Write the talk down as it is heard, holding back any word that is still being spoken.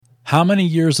How many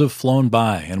years have flown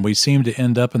by, and we seem to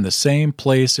end up in the same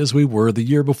place as we were the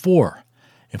year before?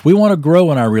 If we want to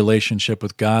grow in our relationship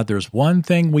with God, there's one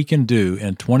thing we can do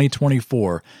in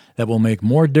 2024 that will make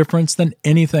more difference than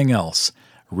anything else.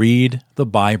 Read the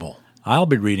Bible. I'll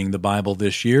be reading the Bible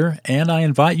this year, and I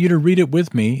invite you to read it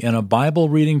with me in a Bible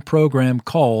reading program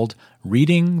called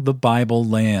Reading the Bible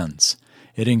Lands.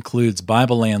 It includes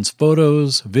Bible Lands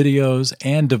photos, videos,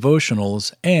 and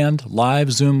devotionals, and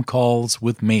live Zoom calls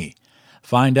with me.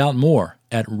 Find out more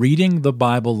at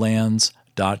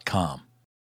readingthebiblelands.com.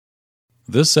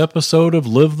 This episode of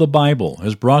Live the Bible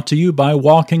is brought to you by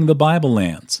Walking the Bible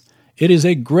Lands. It is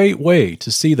a great way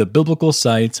to see the biblical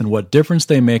sites and what difference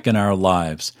they make in our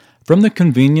lives, from the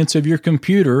convenience of your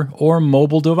computer or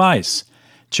mobile device.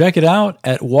 Check it out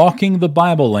at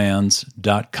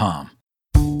walkingthebiblelands.com.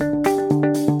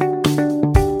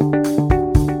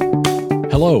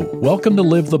 Hello, welcome to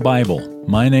Live the Bible.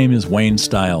 My name is Wayne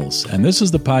Stiles, and this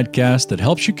is the podcast that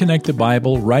helps you connect the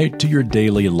Bible right to your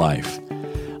daily life.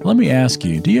 Let me ask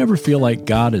you, do you ever feel like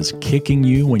God is kicking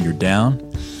you when you're down?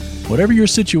 Whatever your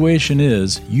situation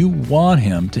is, you want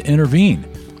Him to intervene.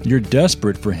 You're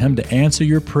desperate for Him to answer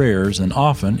your prayers, and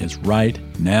often it's right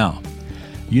now.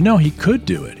 You know He could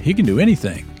do it. He can do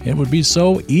anything. It would be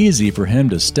so easy for Him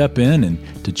to step in and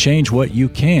to change what you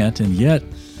can't, and yet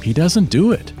He doesn't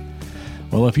do it.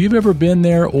 Well, if you've ever been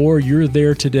there or you're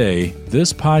there today,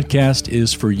 this podcast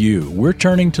is for you. We're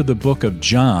turning to the book of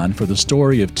John for the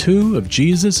story of two of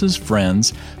Jesus'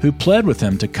 friends who pled with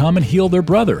Him to come and heal their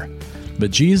brother.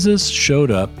 But Jesus showed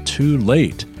up too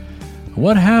late.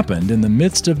 What happened in the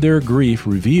midst of their grief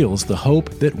reveals the hope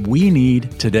that we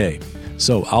need today.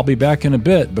 So I'll be back in a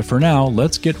bit, but for now,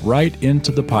 let's get right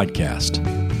into the podcast.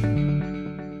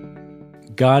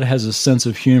 God has a sense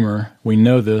of humor. We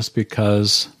know this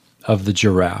because of the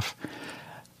giraffe.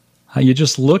 You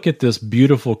just look at this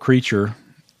beautiful creature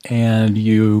and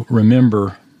you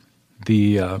remember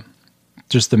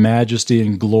just the majesty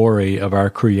and glory of our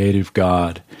creative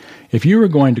God. If you were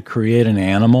going to create an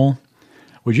animal,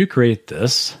 would you create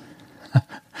this?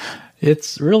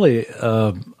 It's really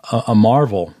a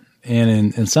marvel,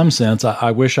 and in some sense,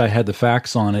 I wish I had the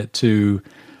facts on it to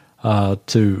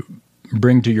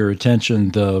bring to your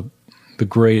attention the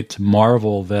great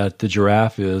marvel that the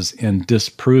giraffe is in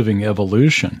disproving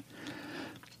evolution.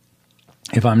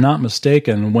 If I'm not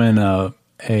mistaken, when an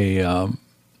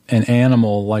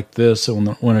animal like this,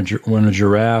 when a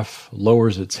giraffe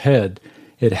lowers its head,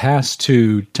 it has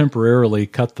to temporarily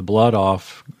cut the blood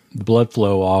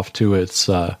flow off to its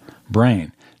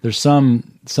brain. There's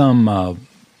some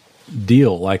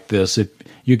deal like this.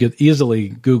 You could easily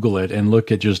Google it and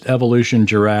look at just evolution,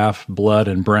 giraffe, blood,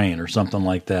 and brain, or something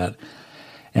like that,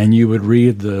 and you would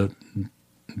read the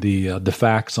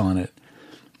facts on it.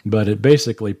 But it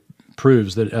basically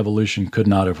proves that evolution could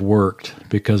not have worked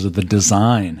because of the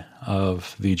design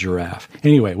of the giraffe.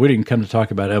 Anyway, we didn't come to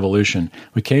talk about evolution.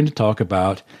 We came to talk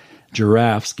about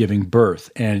giraffes giving birth.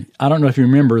 And I don't know if you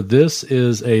remember, this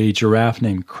is a giraffe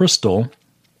named Crystal,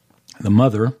 the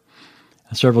mother.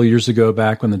 Several years ago,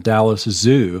 back when the Dallas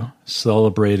Zoo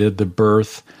celebrated the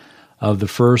birth of the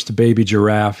first baby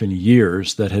giraffe in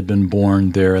years that had been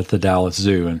born there at the Dallas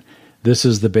Zoo. And this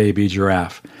is the baby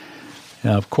giraffe.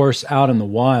 Now, of course, out in the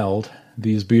wild,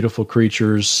 these beautiful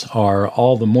creatures are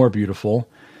all the more beautiful.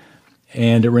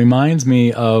 And it reminds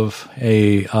me of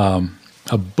a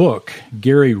book.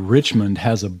 Gary Richmond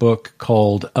has a book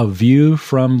called A View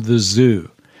from the Zoo.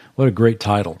 What a great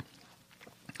title.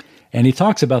 And he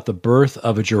talks about the birth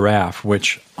of a giraffe,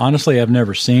 which honestly I've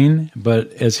never seen,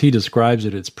 but as he describes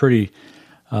it, it's pretty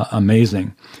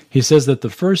amazing. He says that the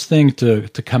first thing to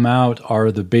come out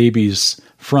are the baby's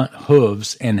front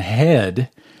hooves and head,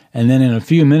 and then in a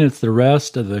few minutes the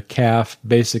rest of the calf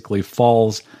basically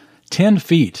falls 10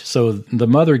 feet. So the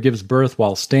mother gives birth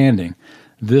while standing.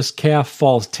 This calf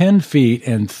falls 10 feet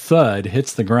and thud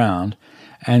hits the ground,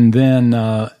 and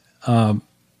then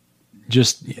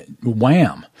just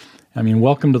wham. I mean,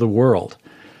 welcome to the world.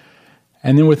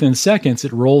 And then within seconds,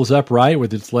 it rolls upright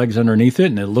with its legs underneath it,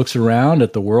 and it looks around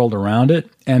at the world around it.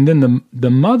 And then the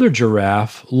mother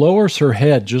giraffe lowers her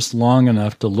head just long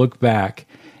enough to look back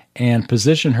and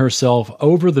position herself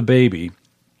over the baby,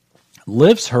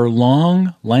 lifts her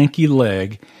long, lanky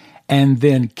leg, and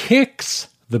then kicks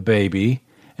the baby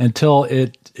until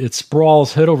it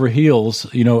sprawls head over heels,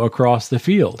 across the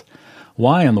field.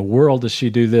 Why in the world does she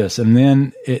do this? And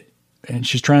then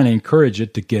she's trying to encourage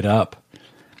it to get up.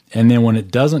 And then when it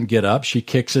doesn't get up, she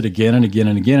kicks it again and again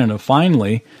and again. And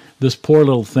finally, this poor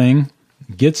little thing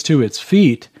gets to its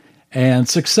feet, and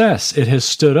success. It has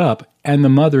stood up and the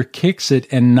mother kicks it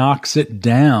and knocks it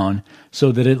down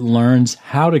so that it learns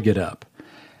how to get up.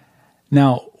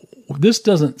 Now, this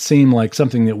doesn't seem like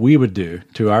something that we would do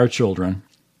to our children,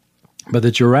 but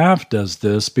the giraffe does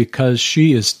this because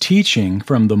she is teaching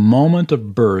from the moment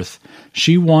of birth.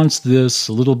 She wants this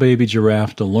little baby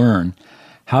giraffe to learn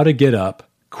how to get up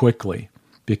quickly,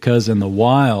 because in the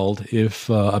wild, if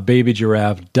a baby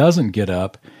giraffe doesn't get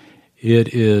up,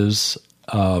 it is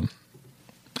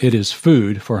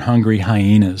food for hungry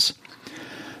hyenas.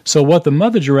 So what the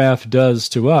mother giraffe does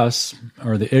to us,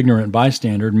 or the ignorant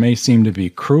bystander, may seem to be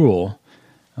cruel.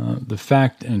 In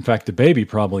fact, the baby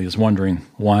probably is wondering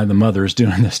why the mother is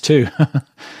doing this too.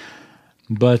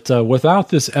 But without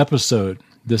this episode,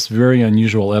 this very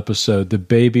unusual episode, the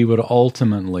baby would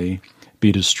ultimately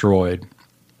be destroyed.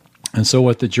 And so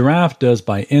what the giraffe does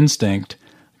by instinct,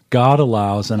 God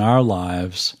allows in our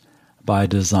lives by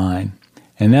design.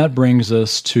 And that brings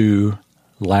us to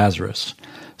Lazarus.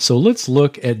 So let's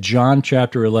look at John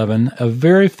chapter 11, a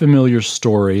very familiar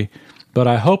story, but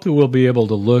I hope that we'll be able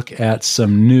to look at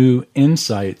some new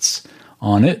insights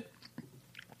on it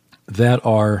that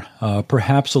are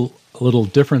perhaps a little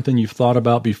different than you've thought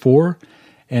about before,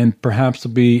 and perhaps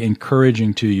will be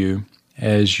encouraging to you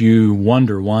as you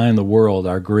wonder why in the world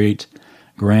our great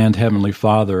grand Heavenly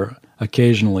Father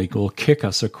occasionally will kick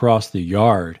us across the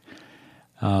yard.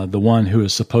 The one who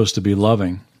is supposed to be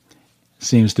loving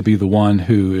seems to be the one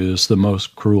who is the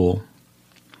most cruel.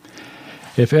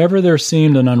 If ever there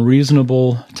seemed an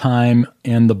unreasonable time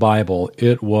in the Bible,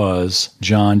 it was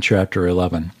John chapter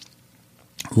 11.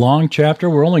 Long chapter.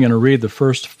 We're only going to read the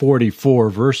first 44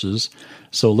 verses,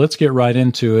 so let's get right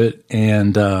into it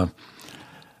and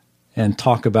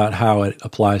talk about how it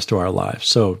applies to our lives.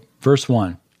 So, verse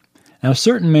 1. Now a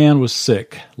certain man was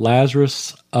sick,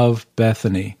 Lazarus of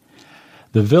Bethany,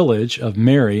 the village of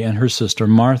Mary and her sister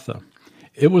Martha.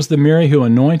 It was the Mary who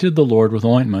anointed the Lord with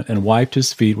ointment and wiped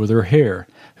his feet with her hair,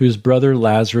 whose brother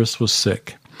Lazarus was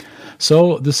sick.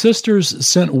 So the sisters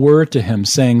sent word to him,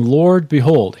 saying, Lord,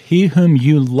 behold, he whom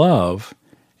you love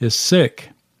is sick.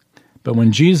 But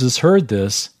when Jesus heard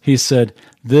this, he said,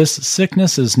 This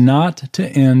sickness is not to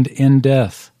end in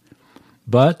death,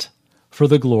 but for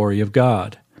the glory of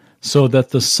God, so that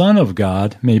the Son of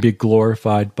God may be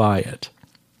glorified by it.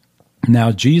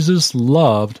 Now Jesus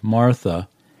loved Martha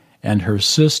and her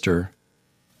sister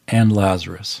and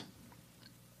Lazarus.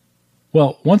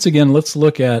 Well, once again, let's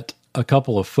look at a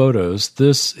couple of photos.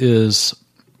 This is,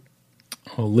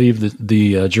 we'll leave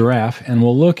the giraffe, and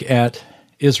we'll look at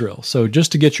Israel. So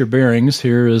just to get your bearings,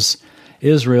 here is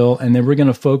Israel, and then we're going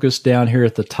to focus down here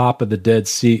at the top of the Dead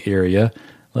Sea area.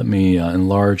 Let me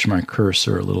enlarge my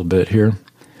cursor a little bit here.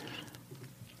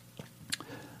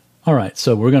 All right,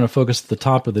 so we're going to focus at the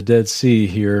top of the Dead Sea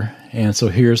here, and so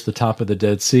here's the top of the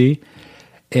Dead Sea.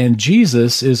 And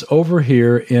Jesus is over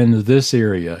here in this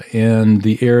area, in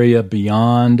the area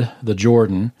beyond the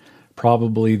Jordan,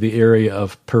 probably the area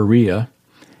of Perea.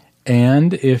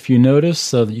 And if you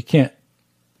notice, you can't,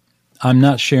 I'm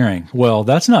not sharing. Well,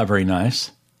 that's not very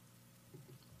nice.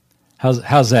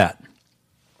 How's that?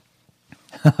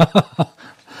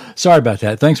 Sorry about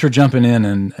that. Thanks for jumping in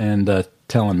and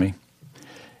telling me.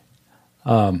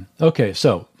 Okay,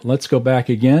 so let's go back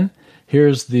again.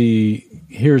 Here's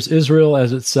Israel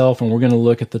as itself, and we're going to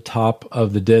look at the top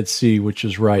of the Dead Sea, which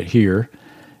is right here.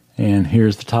 And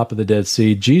here's the top of the Dead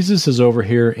Sea. Jesus is over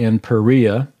here in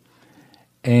Perea,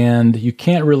 and you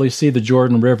can't really see the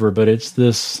Jordan River, but it's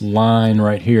this line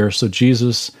right here. So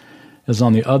Jesus is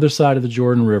on the other side of the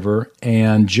Jordan River,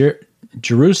 and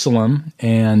Jerusalem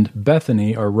and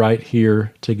Bethany are right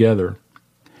here together.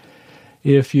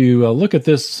 If you look at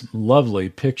this lovely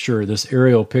picture, this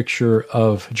aerial picture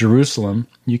of Jerusalem,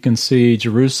 you can see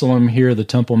Jerusalem here, the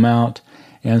Temple Mount,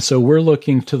 and so we're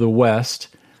looking to the west,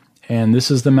 and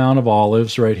this is the Mount of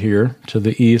Olives right here to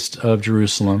the east of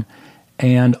Jerusalem,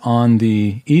 and on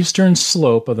the eastern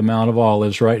slope of the Mount of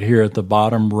Olives right here at the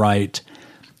bottom right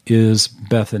is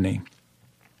Bethany.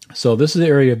 So this is the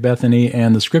area of Bethany,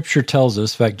 and the scripture tells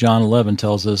us, in fact, John 11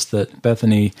 tells us that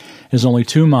Bethany is only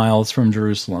 2 miles from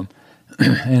Jerusalem.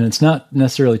 And it's not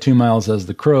necessarily 2 miles as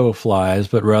the crow flies,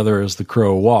 but rather as the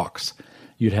crow walks.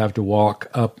 You'd have to walk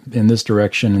up in this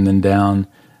direction and then down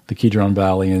the Kidron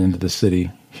Valley and into the city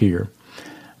here.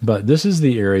 But this is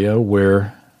the area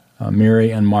where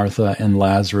Mary and Martha and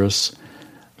Lazarus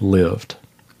lived.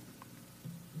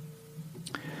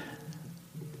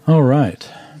 All right.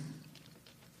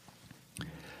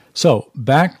 So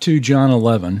back to John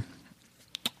 11.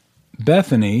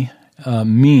 Bethany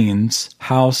means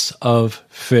house of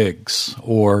figs,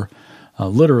 or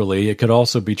literally it could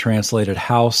also be translated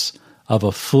house of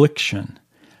affliction,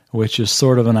 which is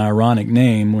sort of an ironic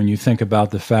name when you think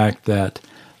about the fact that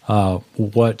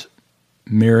what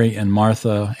Mary and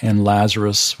Martha and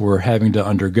Lazarus were having to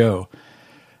undergo.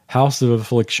 House of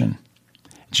affliction.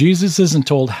 Jesus isn't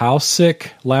told how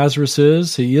sick Lazarus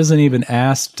is. He isn't even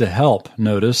asked to help,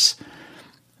 notice.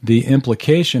 The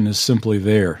implication is simply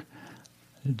there.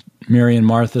 Mary and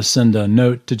Martha send a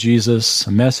note to Jesus,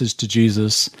 a message to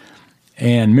Jesus,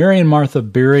 and Mary and Martha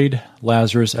buried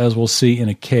Lazarus, as we'll see, in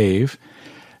a cave.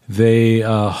 They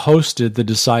hosted the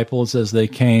disciples as they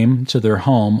came to their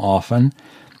home often,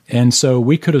 and so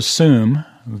we could assume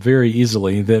very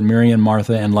easily that Mary and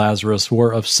Martha and Lazarus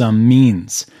were of some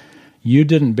means. You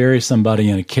didn't bury somebody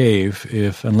in a cave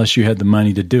unless you had the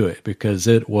money to do it, because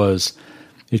it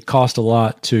cost a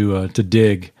lot to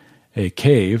dig a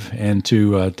cave and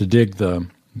to dig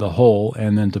the hole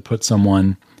and then to put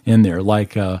someone in there.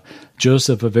 Like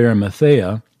Joseph of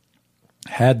Arimathea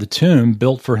had the tomb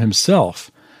built for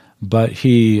himself, but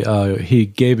he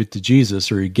gave it to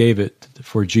Jesus, or he gave it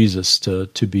for Jesus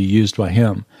to be used by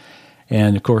him.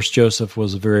 And of course, Joseph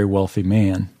was a very wealthy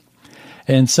man.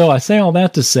 And so I say all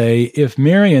that to say, if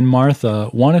Mary and Martha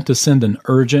wanted to send an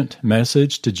urgent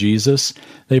message to Jesus,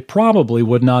 they probably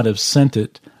would not have sent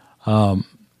it,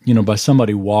 by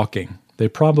somebody walking. They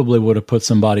probably would have put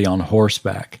somebody on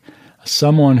horseback,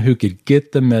 someone who could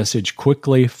get the message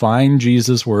quickly, find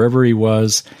Jesus wherever he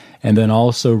was, and then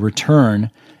also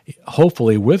return,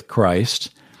 hopefully with Christ,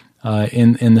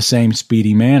 in the same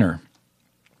speedy manner.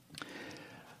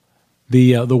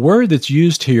 The word that's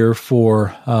used here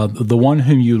for the one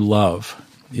whom you love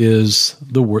is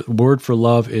the word for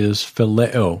love is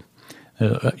phileo.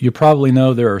 You probably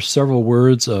know there are several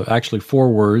words, actually 4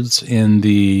 words in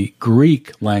the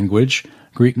Greek language,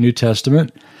 Greek New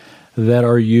Testament, that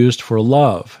are used for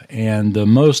love. And the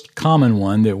most common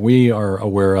one that we are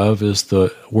aware of is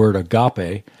the word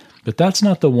agape, but that's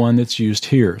not the one that's used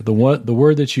here. The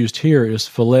word that's used here is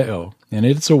phileo, and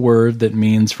it's a word that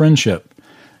means friendship.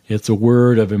 It's a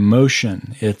word of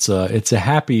emotion. It's a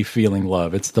happy feeling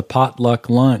love. It's the potluck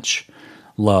lunch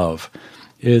love.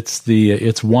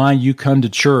 It's why you come to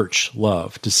church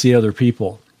love, to see other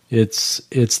people. It's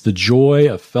the joy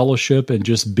of fellowship and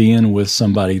just being with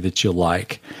somebody that you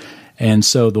like. And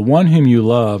so the one whom you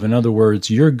love, in other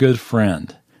words, your good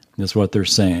friend, is what they're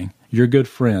saying. Your good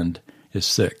friend is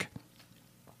sick.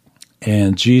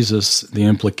 And Jesus, the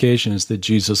implication is that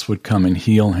Jesus would come and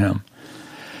heal him.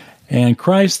 And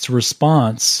Christ's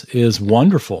response is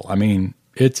wonderful. I mean,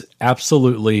 it's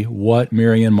absolutely what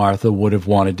Mary and Martha would have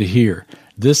wanted to hear.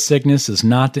 This sickness is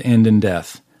not to end in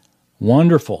death.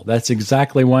 Wonderful. That's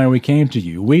exactly why we came to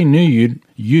you. We knew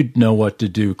you'd know what to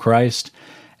do, Christ.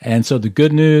 And so the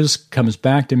good news comes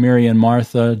back to Mary and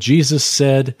Martha. Jesus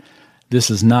said, this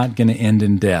is not going to end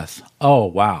in death. Oh,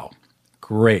 wow.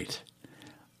 Great.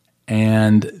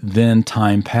 And then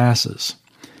time passes.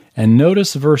 And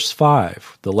notice verse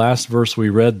 5, the last verse we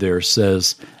read there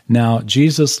says, now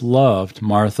Jesus loved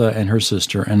Martha and her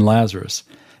sister and Lazarus.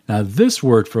 Now this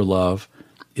word for love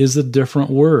is a different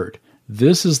word.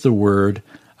 This is the word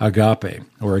agape,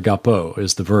 or agapo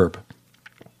is the verb.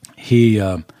 He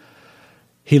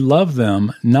loved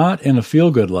them not in a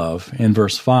feel-good love in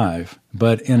verse 5,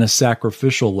 but in a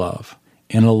sacrificial love,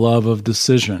 in a love of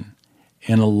decision,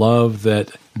 in a love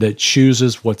that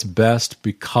chooses what's best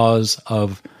because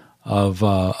of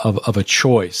a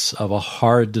choice, of a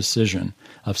hard decision,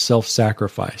 of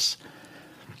self-sacrifice.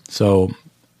 So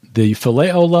the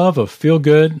phileo love of feel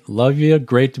good, love you,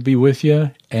 great to be with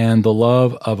you, and the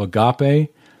love of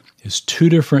agape is 2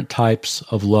 different types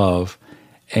of love.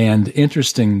 And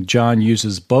interesting, John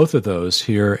uses both of those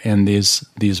here in these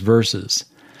verses.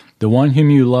 The one whom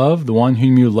you love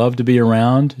to be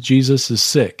around, Jesus is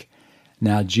sick.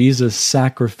 Now Jesus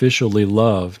sacrificially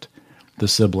loved the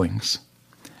siblings.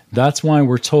 That's why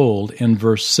we're told in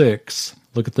verse 6,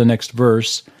 look at the next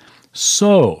verse,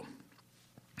 so,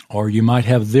 or you might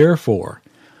have therefore,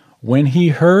 when he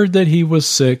heard that he was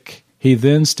sick, he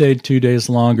then stayed 2 days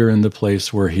longer in the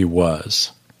place where he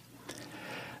was.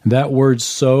 That word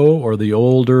so, or the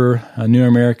older New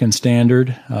American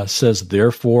Standard, says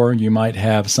therefore. You might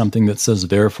have something that says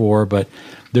therefore, but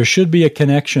there should be a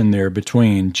connection there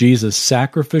between Jesus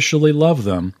sacrificially loved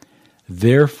them,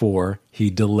 therefore he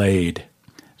delayed.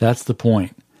 That's the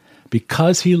point.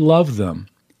 Because he loved them,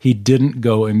 he didn't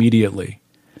go immediately.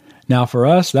 Now for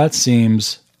us, that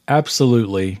seems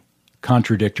absolutely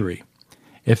contradictory.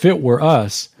 If it were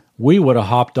us, we would have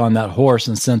hopped on that horse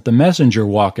and sent the messenger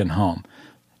walking home.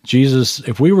 Jesus,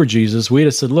 if we were Jesus, we'd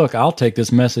have said, look, I'll take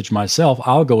this message myself.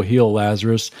 I'll go heal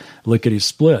Lazarus,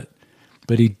 lickety-split.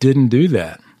 But he didn't do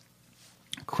that.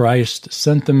 Christ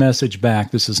sent the message back,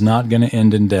 this is not going to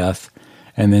end in death.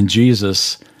 And then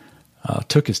Jesus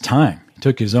took his time. He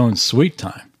took his own sweet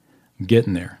time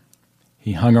getting there.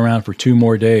 He hung around for 2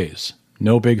 more days.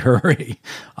 No big hurry.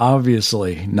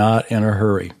 Obviously, not in a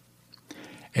hurry.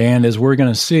 And as we're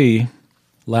going to see,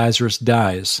 Lazarus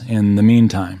dies in the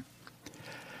meantime.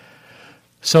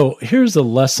 So here's a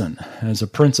lesson as a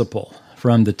principle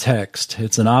from the text.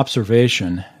 It's an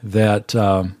observation that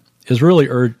is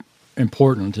really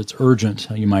important. It's urgent,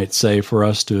 you might say, for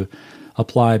us to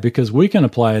apply, because we can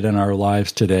apply it in our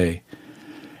lives today.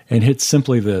 And it's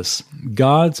simply this: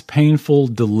 God's painful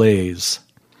delays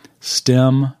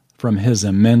stem from his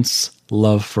immense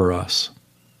love for us.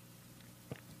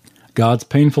 God's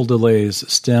painful delays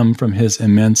stem from his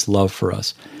immense love for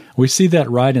us. We see that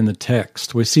right in the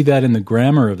text. We see that in the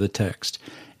grammar of the text.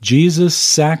 Jesus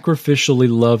sacrificially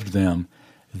loved them,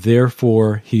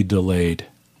 therefore he delayed.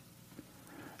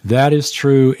 That is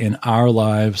true in our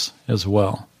lives as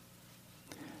well.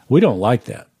 We don't like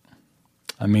that.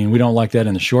 I mean, we don't like that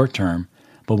in the short term,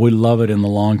 but we love it in the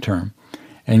long term.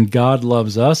 And God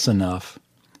loves us enough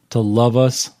to love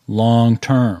us long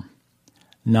term,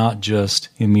 not just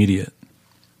immediate.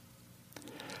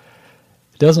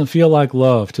 It doesn't feel like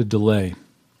love to delay.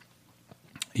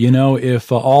 You know,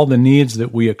 if all the needs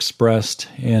that we expressed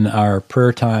in our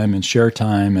prayer time and share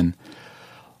time and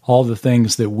all the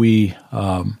things that we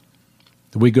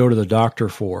go to the doctor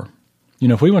for, you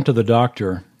know, if we went to the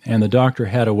doctor and the doctor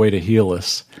had a way to heal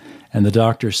us, and the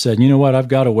doctor said, you know what, I've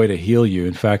got a way to heal you.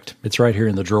 In fact, it's right here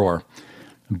in the drawer.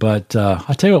 But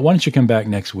I'll tell you what, why don't you come back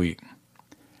next week?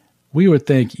 We would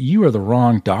think, you are the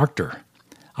wrong doctor.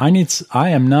 I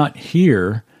am not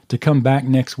here to come back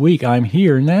next week. I'm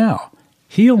here now.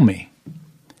 Heal me.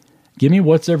 Give me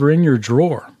what's ever in your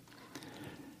drawer.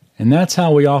 And that's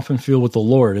how we often feel with the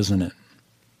Lord, isn't it?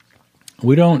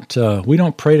 We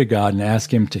don't pray to God and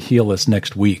ask him to heal us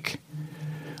next week.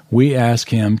 We ask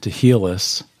him to heal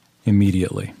us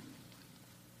immediately.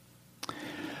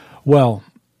 Well,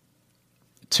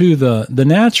 to the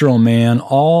natural man,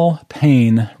 all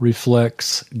pain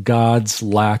reflects God's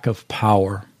lack of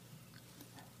power.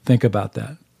 Think about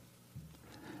that.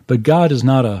 But God is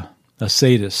not a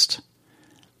sadist.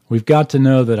 We've got to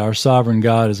know that our sovereign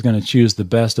God is going to choose the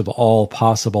best of all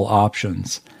possible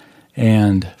options.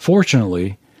 And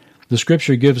fortunately, the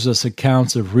Scripture gives us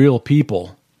accounts of real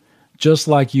people, just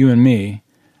like you and me,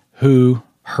 who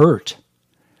hurt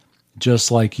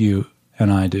just like you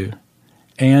and I do,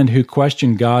 and who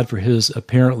question God for his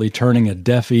apparently turning a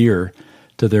deaf ear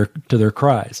to their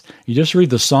cries. You just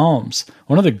read the Psalms.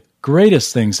 One of the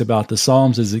greatest things about the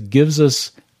Psalms is it gives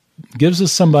us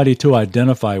somebody to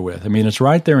identify with. I mean, it's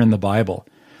right there in the Bible.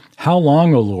 How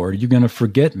long, O Lord, are you going to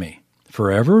forget me?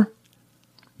 Forever?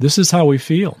 This is how we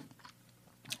feel.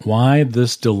 Why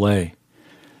this delay?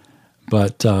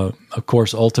 But, of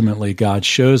course, ultimately, God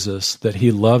shows us that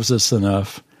he loves us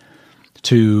enough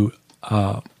to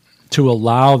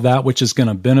allow that which is going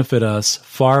to benefit us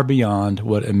far beyond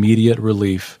what immediate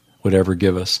relief would ever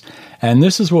give us. And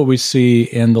this is what we see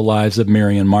in the lives of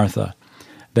Mary and Martha.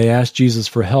 They ask Jesus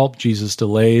for help. Jesus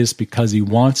delays because he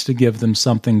wants to give them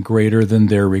something greater than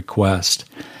their request.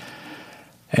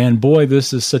 And boy,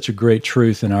 this is such a great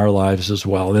truth in our lives as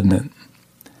well, isn't it?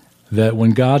 That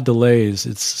when God delays,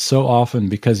 it's so often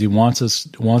because he wants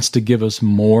to give us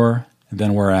more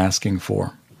than we're asking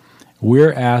for.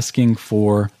 We're asking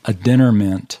for a dinner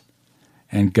mint,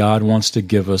 and God wants to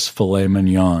give us filet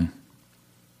mignon.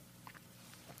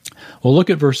 Well, look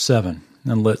at verse 7,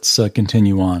 and let's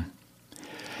continue on.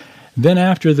 Then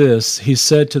after this, he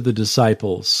said to the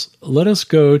disciples, "Let us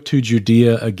go to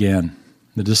Judea again."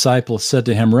 The disciples said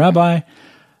to him, "Rabbi,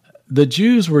 the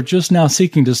Jews were just now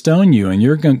seeking to stone you, and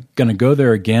you're going to go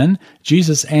there again?"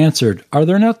 Jesus answered, "Are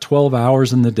there not 12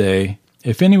 hours in the day?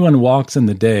 If anyone walks in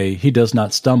the day, he does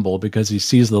not stumble because he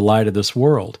sees the light of this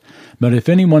world. But if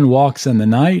anyone walks in the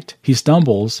night, he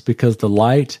stumbles because the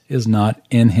light is not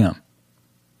in him."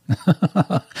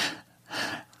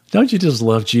 Don't you just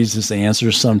love Jesus'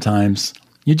 answers sometimes?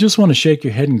 You just want to shake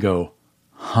your head and go,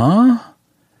 huh?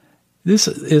 This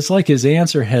is like his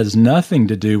answer has nothing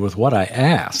to do with what I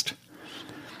asked.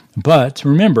 But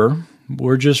remember,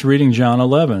 we're just reading John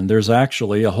 11. There's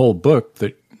actually a whole book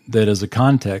that is a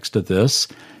context of this.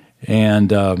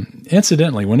 And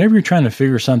incidentally, whenever you're trying to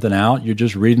figure something out, you're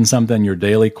just reading something in your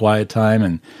daily quiet time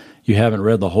and you haven't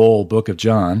read the whole book of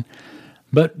John.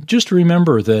 But just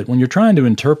remember that when you're trying to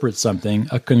interpret something,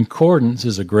 a concordance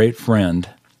is a great friend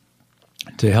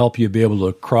to help you be able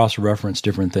to cross-reference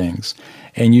different things.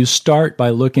 And you start by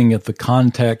looking at the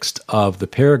context of the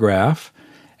paragraph,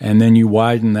 and then you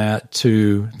widen that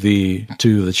to the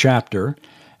chapter,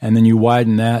 and then you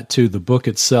widen that to the book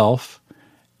itself,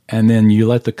 and then you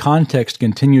let the context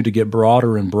continue to get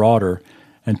broader and broader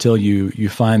until you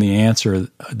find the answer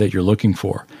that you're looking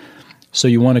for. So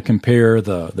you want to compare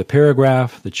the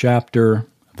paragraph, the chapter,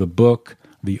 the book,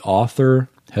 the author.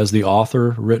 Has the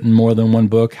author written more than one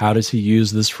book? How does he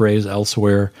use this phrase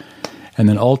elsewhere? And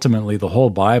then ultimately, the whole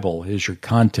Bible is your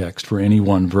context for any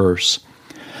one verse.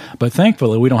 But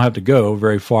thankfully, we don't have to go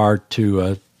very far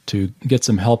to get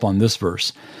some help on this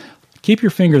verse. Keep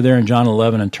your finger there in John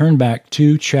 11 and turn back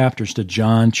 2 chapters to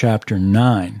John chapter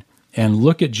 9 and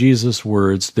look at Jesus'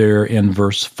 words there in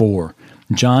verse 4.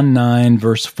 John 9,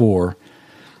 verse 4.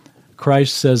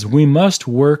 Christ says, "We must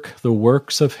work the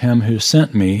works of him who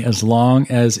sent me as long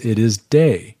as it is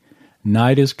day.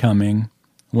 Night is coming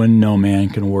when no man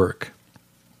can work."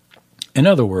 In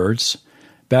other words,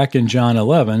 back in John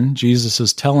 11, Jesus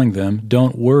is telling them,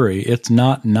 don't worry, it's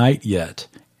not night yet,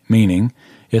 meaning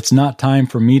it's not time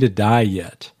for me to die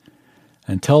yet.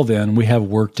 Until then, we have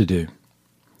work to do.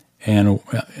 And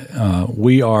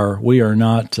we are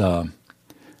not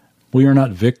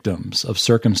victims of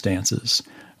circumstances.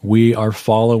 We are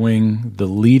following the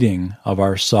leading of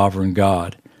our sovereign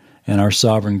God. And our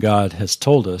sovereign God has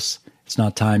told us, it's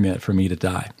not time yet for me to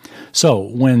die. So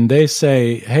when they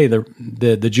say, hey,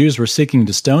 the Jews were seeking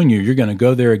to stone you, you're going to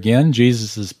go there again?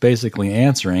 Jesus is basically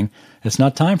answering, it's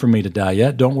not time for me to die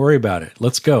yet. Don't worry about it.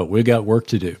 Let's go. We've got work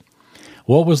to do.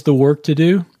 What was the work to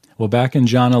do? Well, back in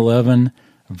John 11,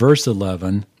 verse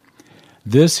 11,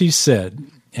 this he said,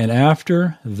 and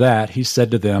after that he said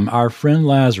to them, our friend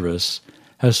Lazarus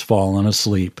has fallen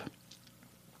asleep.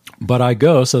 But I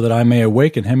go so that I may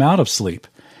awaken him out of sleep.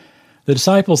 The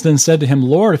disciples then said to him,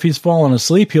 Lord, if he's fallen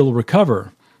asleep, he'll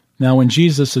recover. Now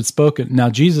Jesus had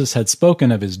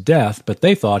spoken of his death, but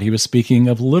they thought he was speaking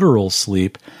of literal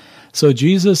sleep. So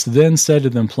Jesus then said to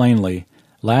them plainly,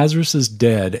 Lazarus is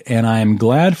dead, and I am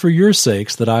glad for your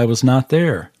sakes that I was not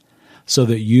there, so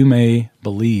that you may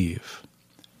believe.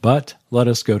 But let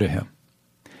us go to him.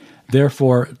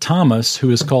 Therefore Thomas, who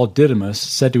is called Didymus,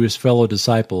 said to his fellow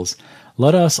disciples,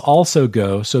 let us also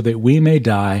go, so that we may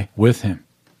die with him.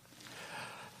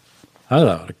 I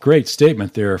thought a great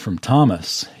statement there from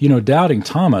Thomas. Doubting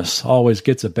Thomas always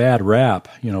gets a bad rap.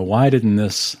 Why didn't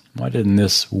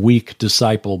this weak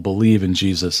disciple believe in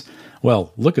Jesus?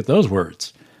 Well, look at those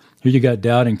words. Here you got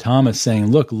doubting Thomas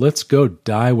saying, look, let's go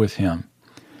die with him.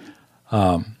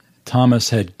 Thomas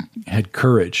had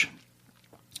courage.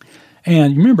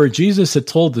 And remember, Jesus had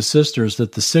told the sisters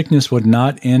that the sickness would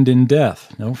not end in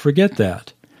death. Don't forget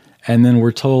that. And then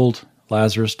we're told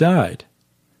Lazarus died.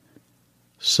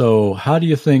 So how do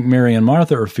you think Mary and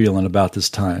Martha are feeling about this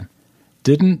time?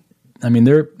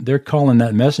 They're calling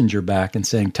that messenger back and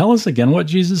saying, tell us again what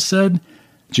Jesus said.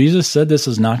 Jesus said this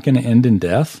is not going to end in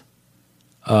death.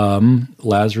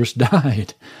 Lazarus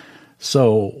died.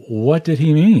 So what did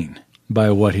he mean by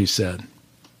what he said?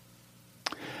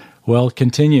 Well,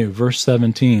 continue, verse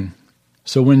 17.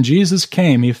 So when Jesus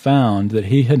came, he found that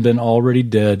he had been already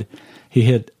dead. He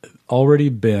had already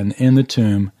been in the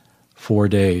tomb 4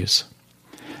 days.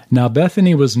 Now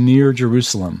Bethany was near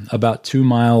Jerusalem, about 2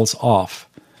 miles off,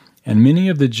 and many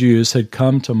of the Jews had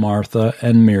come to Martha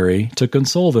and Mary to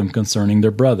console them concerning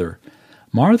their brother.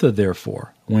 Martha,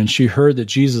 therefore, when she heard that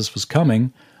Jesus was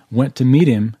coming, went to meet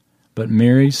him, but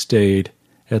Mary stayed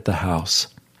at the house.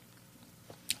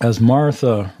 As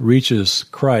Martha reaches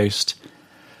Christ,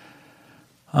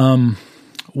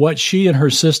 what she and her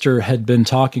sister had been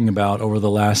talking about over the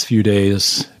last few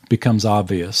days becomes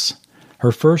obvious.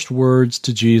 Her first words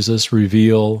to Jesus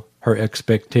reveal her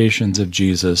expectations of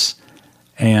Jesus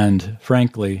and,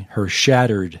 frankly, her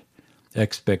shattered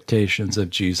expectations of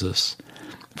Jesus.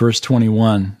 Verse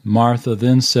 21, Martha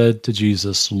then said to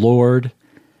Jesus, Lord,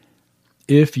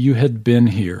 if you had been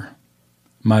here,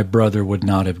 my brother would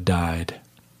not have died.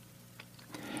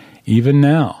 Even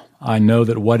now, I know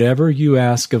that whatever you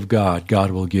ask of God,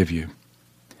 God will give you.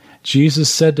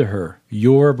 Jesus said to her,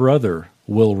 your brother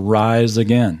will rise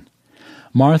again.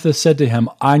 Martha said to him,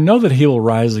 I know that he will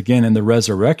rise again in the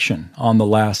resurrection on the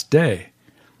last day.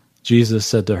 Jesus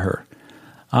said to her,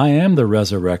 I am the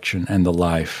resurrection and the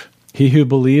life. He who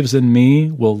believes in me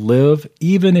will live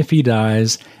even if he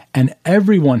dies, and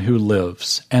everyone who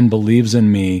lives and believes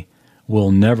in me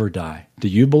will never die. Do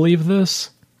you believe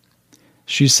this?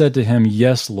 She said to him,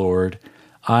 yes, Lord,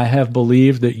 I have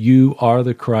believed that you are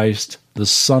the Christ, the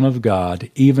Son of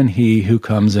God, even he who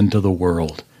comes into the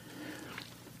world.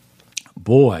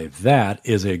 Boy, that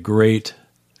is a great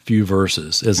few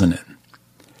verses, isn't it?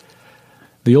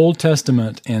 The Old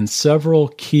Testament in several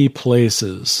key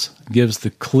places gives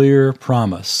the clear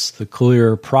promise, the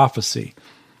clear prophecy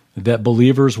that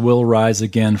believers will rise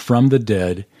again from the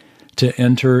dead to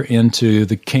enter into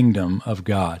the kingdom of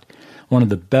God. One of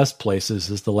the best places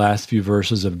is the last few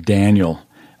verses of Daniel.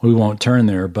 We won't turn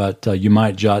there, but you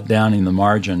might jot down in the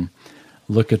margin.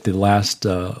 Look at the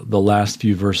last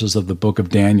few verses of the book of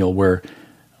Daniel, where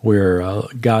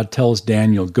God tells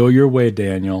Daniel, "Go your way,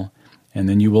 Daniel, and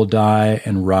then you will die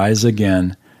and rise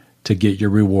again to get your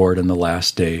reward in the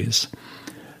last days."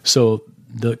 So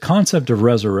the concept of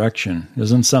resurrection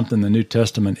isn't something the New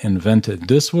Testament invented.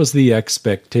 This was the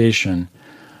expectation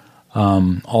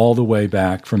all the way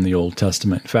back from the Old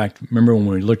Testament. In fact, remember when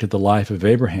we looked at the life of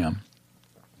Abraham,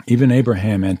 even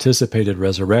Abraham anticipated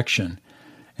resurrection,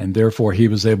 and therefore he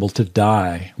was able to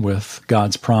die with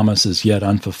God's promises yet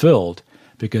unfulfilled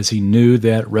because he knew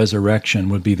that resurrection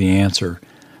would be the answer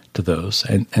to those.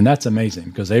 And that's amazing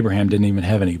because Abraham didn't even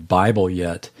have any Bible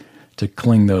yet to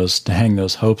hang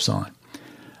those hopes on.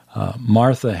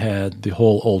 Martha had the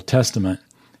whole Old Testament,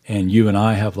 and you and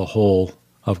I have the whole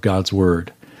of God's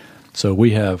Word. So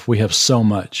we have so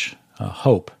much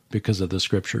hope because of the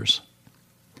Scriptures.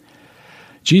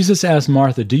 Jesus asked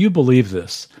Martha, "Do you believe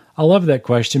this?" I love that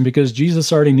question because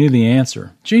Jesus already knew the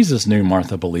answer. Jesus knew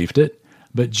Martha believed it,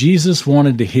 but Jesus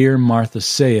wanted to hear Martha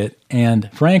say it, and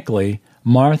frankly,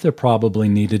 Martha probably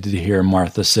needed to hear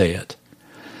Martha say it.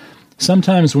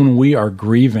 Sometimes when we are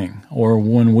grieving or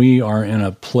when we are in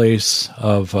a place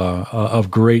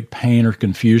of great pain or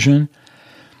confusion,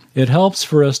 it helps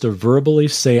for us to verbally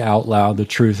say out loud the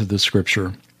truth of the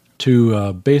Scripture,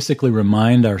 to basically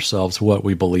remind ourselves what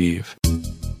we believe.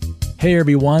 Hey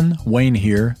everyone, Wayne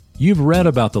here. You've read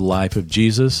about the life of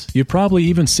Jesus. You've probably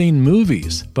even seen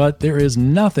movies, but there is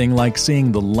nothing like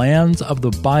seeing the lands of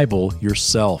the Bible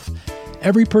yourself.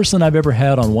 Every person I've ever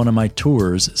had on one of my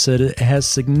tours said it has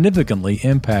significantly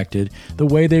impacted the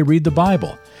way they read the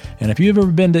Bible. And if you've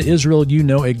ever been to Israel, you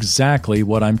know exactly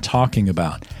what I'm talking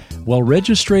about. Well,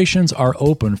 registrations are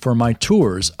open for my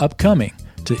tours upcoming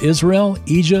to Israel,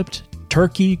 Egypt,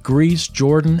 Turkey, Greece,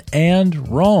 Jordan, and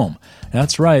Rome.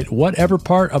 That's right, whatever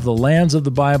part of the lands of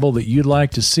the Bible that you'd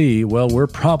like to see, well, we're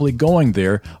probably going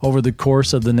there over the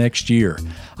course of the next year.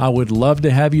 I would love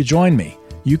to have you join me.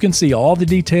 You can see all the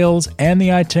details and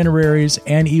the itineraries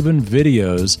and even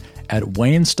videos at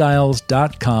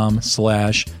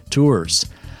waynestyles.com/tours.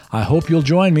 I hope you'll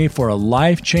join me for a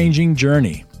life-changing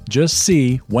journey. Just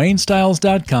see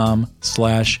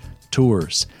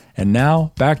waynestyles.com/tours. And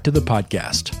now, back to the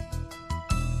podcast.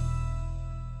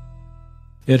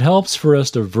 It helps for us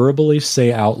to verbally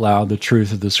say out loud the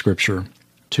truth of the Scripture,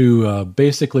 to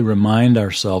basically remind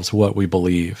ourselves what we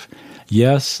believe.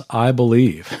 Yes, I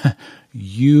believe.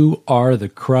 You are the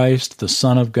Christ, the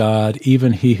Son of God,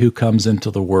 even he who comes into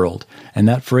the world. And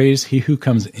that phrase, he who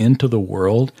comes into the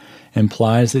world,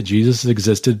 implies that Jesus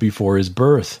existed before his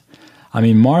birth. I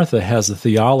mean, Martha has a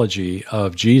theology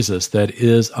of Jesus that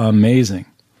is amazing.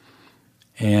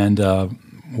 And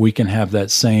we can have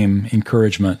that same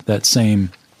encouragement, that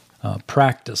same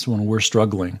practice when we're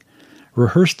struggling.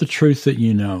 Rehearse the truth that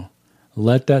you know.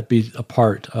 Let that be a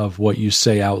part of what you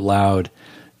say out loud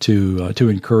to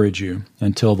encourage you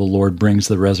until the Lord brings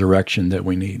the resurrection that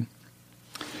we need.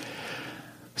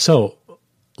 So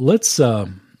let's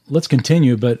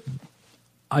continue, but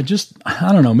I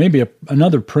don't know, maybe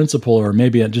another principle or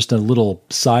maybe just a little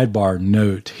sidebar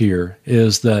note here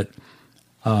is that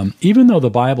even though the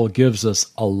Bible gives us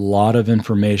a lot of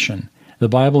information, the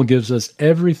Bible gives us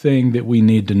everything that we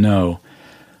need to know,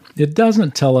 it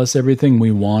doesn't tell us everything we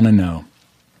want to know.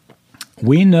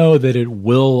 We know that it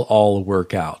will all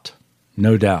work out,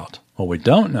 no doubt. What we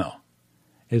don't know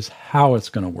is how it's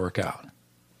going to work out.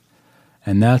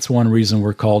 And that's one reason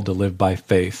we're called to live by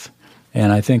faith.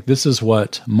 And I think this is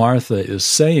what Martha is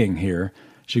saying here.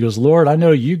 She goes, Lord, I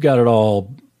know you got it all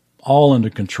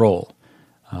under control.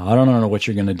 I don't know what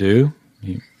you're going to do.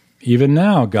 Even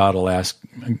now, God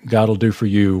will do for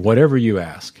you whatever you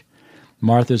ask.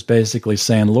 Martha's basically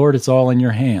saying, Lord, it's all in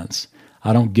your hands.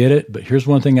 I don't get it, but here's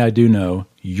one thing I do know.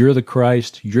 You're the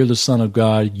Christ. You're the Son of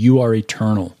God. You are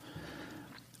eternal.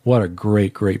 What a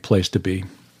great, great place to be.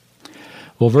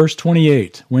 Well, verse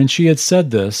 28, when she had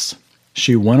said this,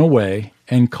 she went away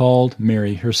and called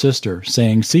Mary, her sister,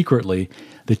 saying secretly,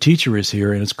 the teacher is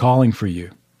here and is calling for you.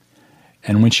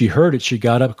 And when she heard it, she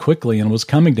got up quickly and was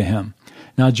coming to him.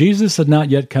 Now Jesus had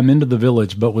not yet come into the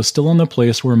village, but was still in the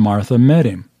place where Martha met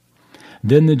him.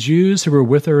 Then the Jews who were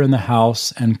with her in the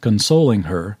house and consoling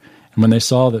her, and when they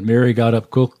saw that Mary got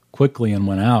up quickly and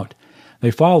went out,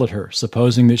 they followed her,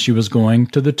 supposing that she was going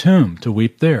to the tomb to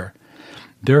weep there.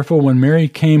 Therefore, when Mary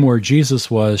came where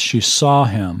Jesus was, she saw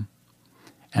him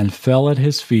and fell at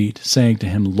his feet, saying to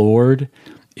him, Lord,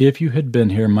 If you had been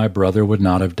here, my brother would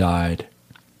not have died."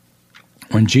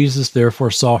 When Jesus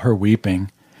therefore saw her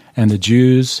weeping, and the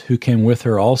Jews who came with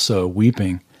her also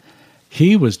weeping,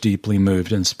 he was deeply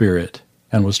moved in spirit,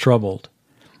 and was troubled,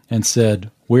 and said,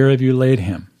 "Where have you laid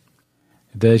him?"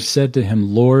 They said to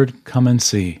him, "Lord, come and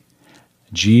see."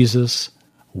 Jesus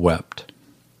wept.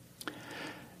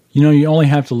 You know, you only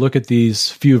have to look at these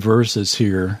few verses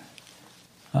here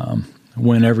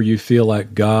whenever you feel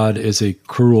like God is a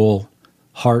cruel,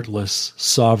 heartless,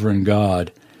 sovereign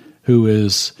God who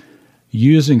is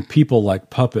using people like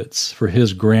puppets for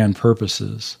his grand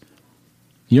purposes.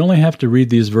 You only have to read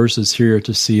these verses here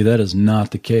to see that is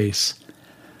not the case.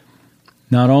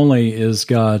 Not only is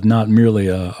God not merely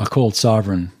a cold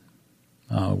sovereign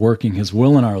working his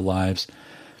will in our lives,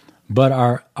 but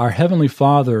our Heavenly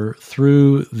Father,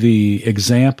 through the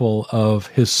example of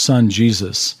his Son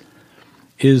Jesus,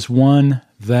 is one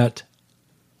that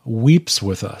weeps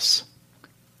with us.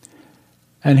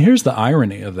 And here's the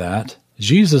irony of that.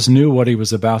 Jesus knew what he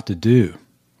was about to do.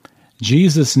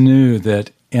 Jesus knew that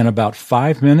in about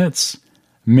 5 minutes,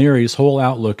 Mary's whole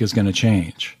outlook is going to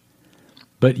change.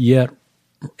 But yet,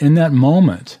 in that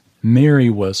moment, Mary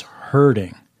was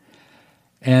hurting.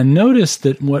 And notice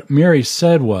that what Mary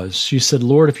said was, she said,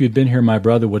 "Lord, if you'd been here, my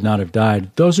brother would not have died."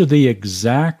 Those are the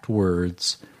exact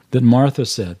words that Martha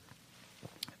said.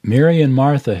 Mary and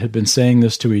Martha had been saying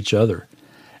this to each other.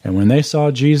 And when they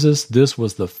saw Jesus, this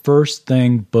was the first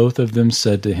thing both of them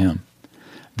said to him.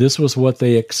 This was what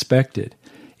they expected.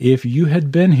 "If you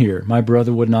had been here, my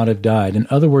brother would not have died." In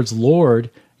other words, Lord,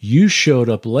 you showed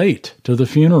up late to the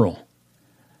funeral.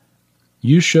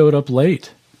 You showed up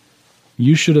late.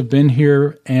 You should have been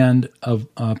here and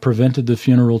prevented the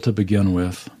funeral to begin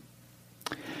with.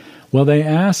 Well, they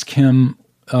ask him,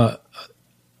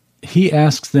 he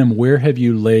asks them, "Where have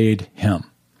you laid him?"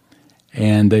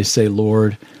 And they say,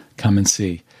 "Lord, come and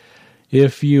see."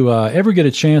 If you ever get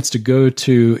a chance to go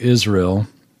to Israel,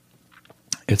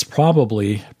 it's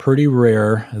probably pretty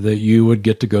rare that you would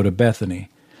get to go to Bethany.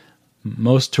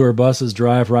 Most tour buses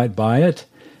drive right by it.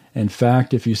 In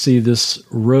fact, if you see this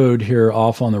road here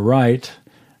off on the right,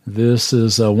 this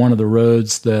is one of the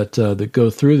roads that go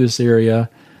through this area,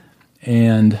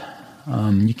 and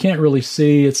you can't really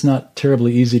see. It's not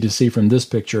terribly easy to see from this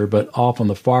picture, but off on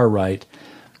the far right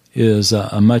is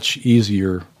a much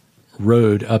easier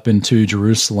road up into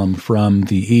Jerusalem from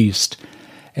the east.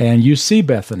 And you see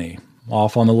Bethany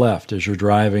off on the left as you're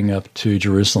driving up to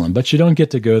Jerusalem, but you don't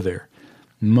get to go there.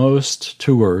 Most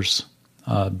tours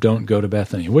don't go to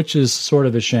Bethany, which is sort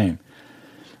of a shame.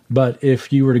 But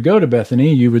if you were to go to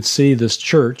Bethany, you would see this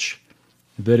church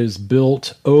that is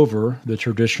built over the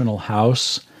traditional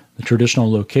house, the traditional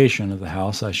location of the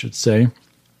house, I should say,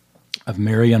 of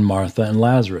Mary and Martha and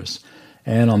Lazarus.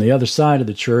 And on the other side of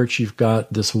the church, you've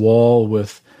got this wall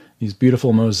with these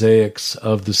beautiful mosaics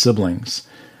of the siblings.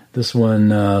 This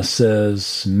one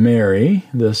says Mary.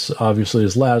 This obviously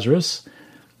is Lazarus.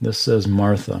 This says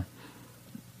Martha.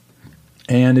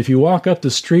 And if you walk up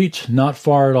the street, not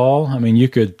far at all, I mean, you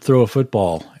could throw a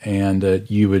football and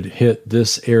you would hit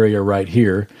this area right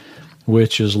here,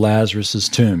 which is Lazarus's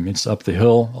tomb. It's up the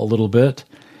hill a little bit.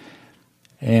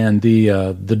 And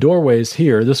the doorways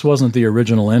here, this wasn't the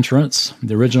original entrance.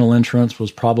 The original entrance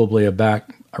was probably a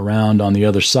back around on the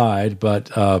other side, but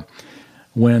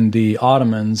when the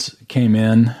Ottomans came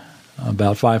in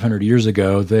about 500 years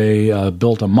ago, they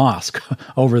built a mosque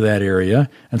over that area,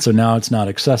 and so now it's not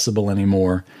accessible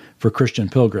anymore for Christian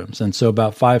pilgrims. And so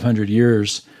about 500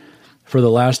 years, for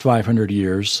the last 500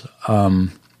 years,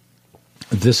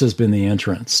 this has been the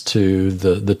entrance to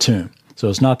the tomb. So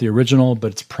it's not the original,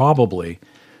 but it's probably,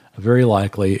 very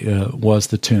likely, was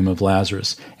the tomb of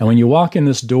Lazarus. And when you walk in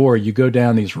this door, you go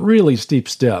down these really steep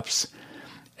steps,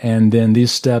 and then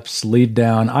these steps lead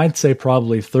down, I'd say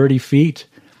probably 30 feet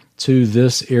to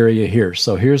this area here.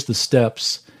 So here's the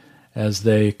steps as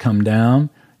they come down,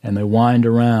 and they wind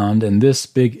around, and this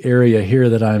big area here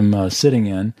that I'm sitting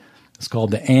in is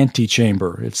called the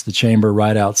antechamber. It's the chamber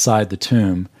right outside the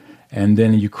tomb. And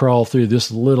then you crawl through this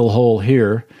little hole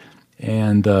here,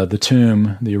 and the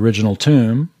tomb, the original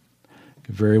tomb,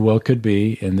 very well could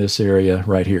be in this area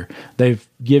right here. They've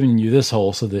given you this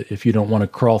hole so that if you don't want to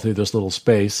crawl through this little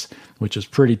space, which is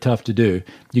pretty tough to do,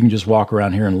 you can just walk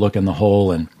around here and look in the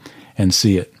hole and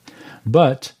see it.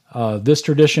 But this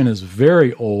tradition is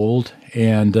very old,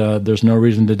 and there's no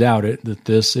reason to doubt it, that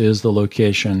this is the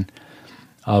location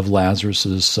of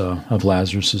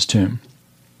Lazarus's tomb.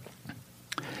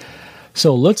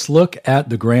 So let's look at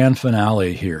the grand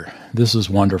finale here. This is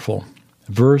wonderful.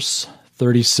 Verse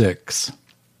 36.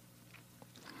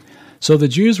 So the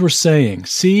Jews were saying,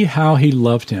 "See how he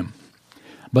loved him."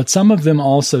 But some of them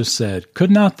also said, "Could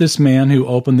not this man who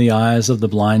opened the eyes of the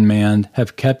blind man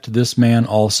have kept this man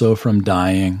also from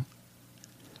dying?"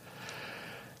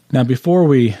 Now, before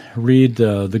we read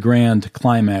the grand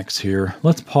climax here,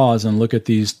 let's pause and look at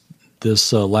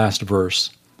this last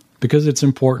verse, because it's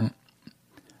important.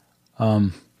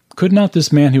 Could not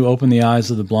this man who opened the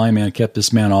eyes of the blind man kept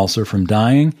this man also from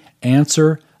dying?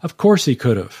 Answer, of course he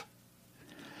could have.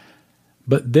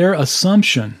 But their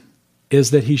assumption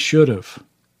is that he should have.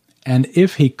 And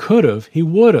if he could have, he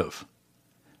would have.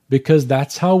 Because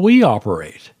that's how we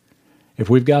operate. If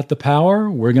we've got the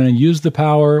power, we're going to use the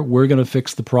power, we're going to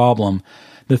fix the problem.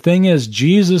 The thing is,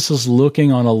 Jesus is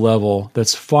looking on a level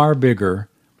that's far bigger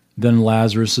than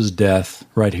Lazarus' death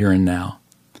right here and now,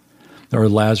 or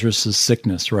Lazarus'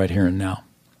 sickness right here and now.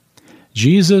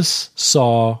 Jesus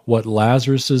saw what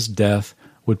Lazarus' death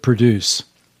would produce.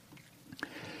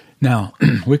 Now,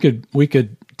 we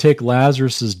could take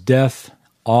Lazarus' death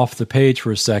off the page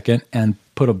for a second and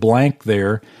put a blank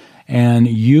there, and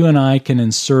you and I can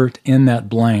insert in that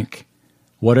blank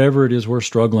whatever it is we're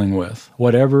struggling with,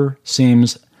 whatever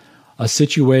seems a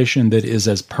situation that is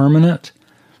as permanent,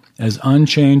 as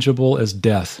unchangeable as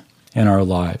death in our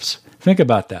lives. Think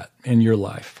about that in your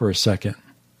life for a second.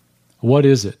 What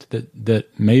is it that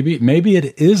maybe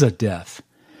it is a death?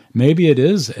 Maybe it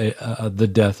is the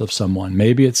death of someone.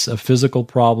 Maybe it's a physical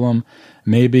problem.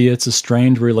 Maybe it's a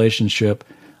strained relationship.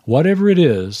 Whatever it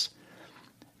is,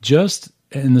 just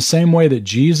in the same way that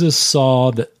Jesus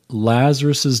saw that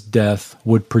Lazarus' death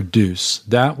would produce,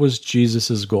 that was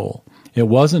Jesus' goal. It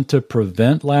wasn't to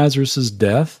prevent Lazarus'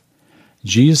 death.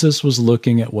 Jesus was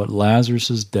looking at what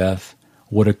Lazarus' death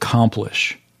would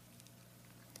accomplish.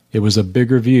 It was a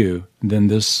bigger view than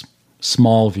this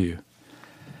small view.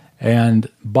 And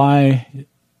by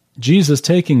Jesus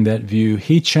taking that view,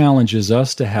 he challenges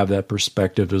us to have that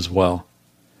perspective as well,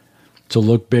 to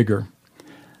look bigger.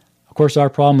 Of course, our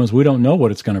problem is we don't know what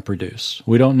it's going to produce.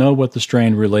 We don't know what the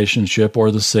strained relationship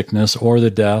or the sickness or the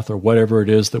death or whatever it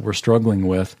is that we're struggling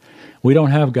with. We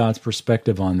don't have God's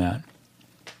perspective on that.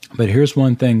 But here's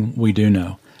one thing we do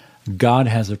know. God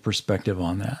has a perspective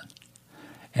on that.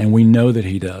 And we know that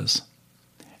he does.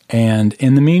 And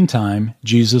in the meantime,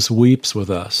 Jesus weeps with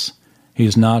us.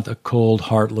 He's not a cold,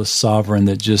 heartless sovereign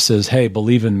that just says, "Hey,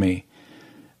 believe in me."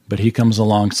 But he comes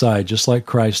alongside, just like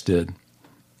Christ did,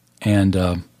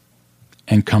 and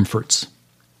comforts.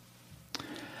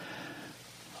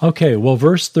 Okay, well,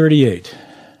 verse 38.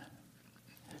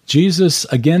 Jesus,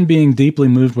 again being deeply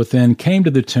moved within, came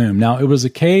to the tomb. Now it was a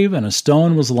cave, and a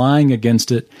stone was lying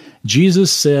against it.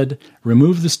 Jesus said,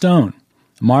 "Remove the stone."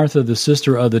 Martha, the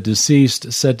sister of the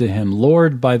deceased, said to him,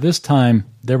 "Lord, by this time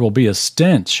there will be a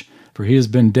stench, for he has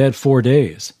been dead 4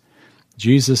 days."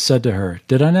 Jesus said to her,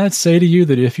 "Did I not say to you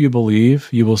that if you believe,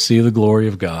 you will see the glory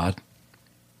of God?"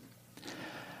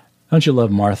 Don't you love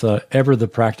Martha, ever the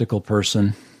practical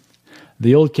person?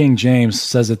 The old King James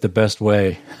says it the best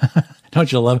way.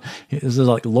 Don't you love it? It's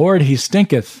like, "Lord, he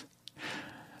stinketh."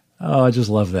 Oh, I just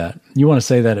love that. You want to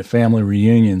say that at family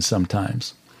reunions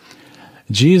sometimes.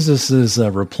 Jesus'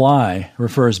 reply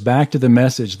refers back to the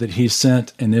message that he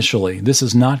sent initially. This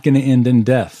is not going to end in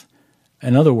death.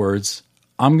 In other words,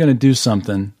 I'm going to do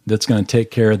something that's going to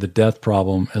take care of the death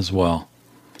problem as well.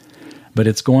 But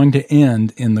it's going to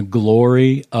end in the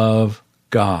glory of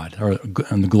God, or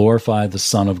and glorify the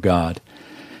Son of God.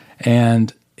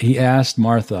 And he asked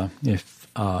Martha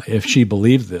if she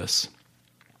believed this.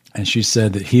 And she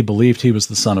said that he believed he was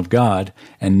the Son of God,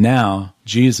 and now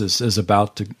Jesus is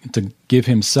about to give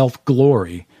himself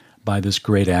glory by this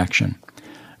great action.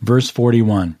 Verse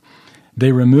 41,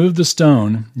 they removed the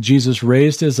stone. Jesus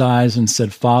raised his eyes and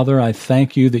said, "Father, I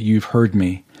thank you that you've heard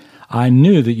me. I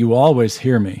knew that you always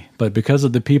hear me, but because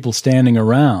of the people standing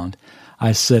around,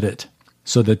 I said it,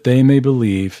 so that they may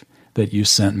believe that you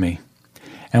sent me."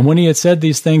 And when he had said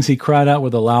these things, he cried out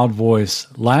with a loud voice,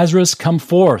 "Lazarus, come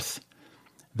forth."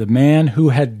 The man who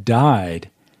had died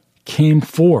came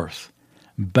forth,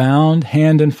 bound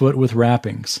hand and foot with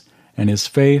wrappings, and his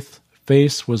face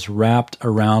was wrapped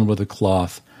around with a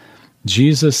cloth.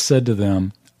 Jesus said to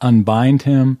them, "Unbind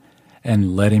him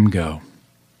and let him go."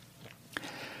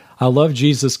 I love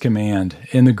Jesus' command.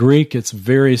 In the Greek, it's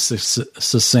very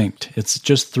succinct. It's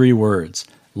just 3 words.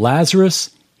 Lazarus,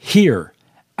 here,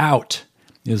 out,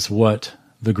 is what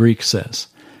the Greek says.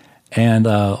 And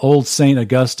old St.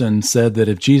 Augustine said that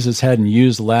if Jesus hadn't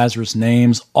used Lazarus'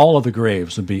 names, all of the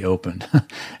graves would be opened.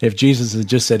 If Jesus had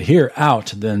just said, "Here,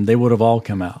 out," then they would have all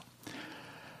come out.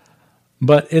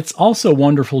 But it's also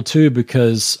wonderful, too,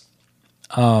 because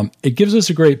it gives us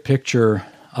a great picture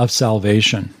of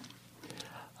salvation.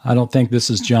 I don't think this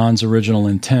is John's original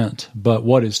intent, but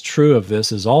what is true of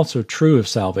this is also true of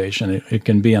salvation. It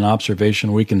can be an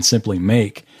observation we can simply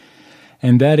make,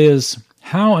 and that is,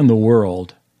 how in the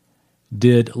world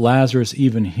did Lazarus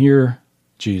even hear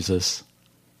Jesus?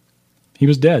 He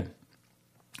was dead.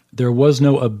 There was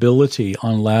no ability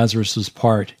on Lazarus's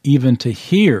part even to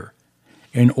hear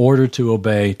in order to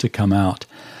obey, to come out.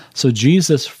 So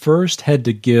Jesus first had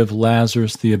to give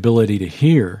Lazarus the ability to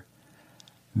hear.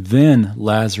 Then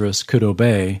Lazarus could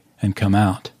obey and come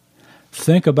out.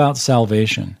 Think about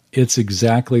salvation. It's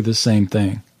exactly the same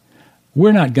thing.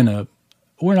 We're not going to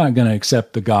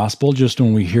accept the gospel just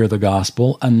when we hear the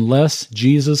gospel unless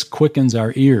Jesus quickens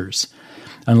our ears,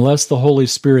 unless the Holy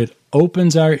Spirit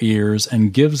opens our ears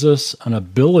and gives us an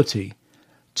ability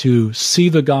to see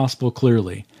the gospel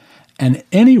clearly. And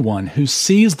anyone who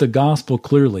sees the gospel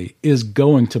clearly is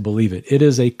going to believe it. It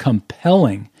is a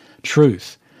compelling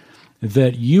truth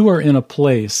that you are in a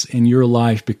place in your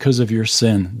life because of your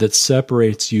sin that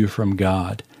separates you from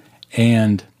God.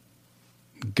 And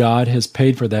God has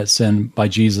paid for that sin by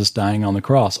Jesus dying on the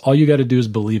cross. All you got to do is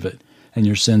believe it, and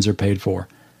your sins are paid for.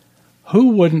 Who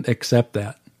wouldn't accept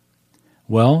that?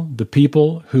 Well, the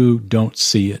people who don't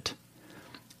see it,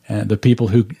 and the people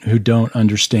who don't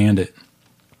understand it.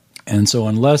 And so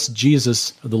unless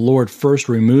Jesus, the Lord, first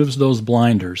removes those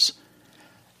blinders,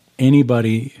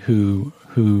 anybody who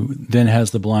then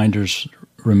has the blinders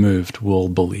removed will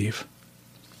believe.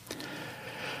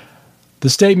 The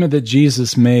statement that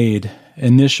Jesus made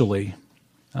initially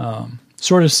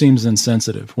sort of seems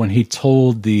insensitive when he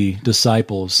told the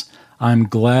disciples, "I'm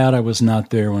glad I was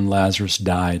not there when Lazarus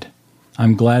died.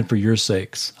 I'm glad for your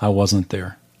sakes I wasn't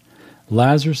there.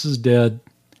 Lazarus is dead,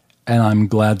 and I'm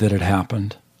glad that it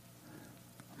happened."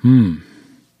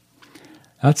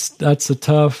 That's a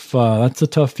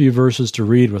tough few verses to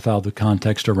read without the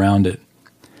context around it.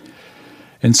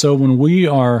 And so when we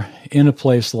are in a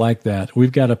place like that,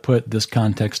 we've got to put this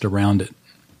context around it.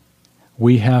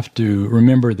 We have to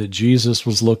remember that Jesus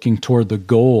was looking toward the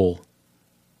goal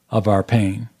of our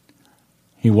pain.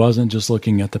 He wasn't just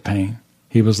looking at the pain.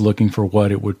 He was looking for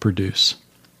what it would produce.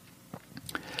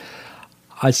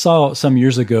 I saw some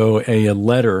years ago a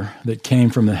letter that came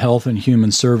from the Health and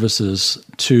Human Services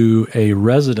to a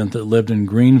resident that lived in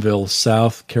Greenville,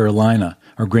 South Carolina,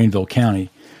 or Greenville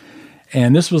County.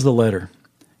 And this was the letter.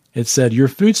 It said, "Your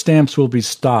food stamps will be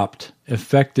stopped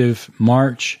effective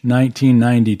March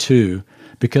 1992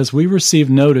 because we received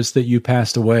notice that you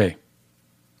passed away.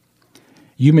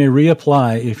 You may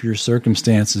reapply if your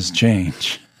circumstances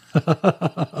change."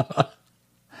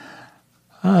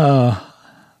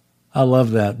 I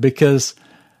love that, because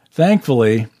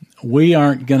thankfully we're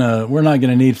not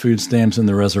gonna need food stamps in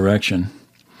the resurrection.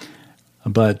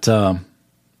 But the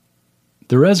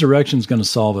resurrection is going to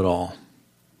solve it all.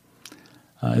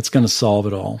 It's going to solve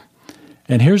it all.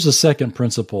 And here's the second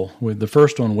principle. With the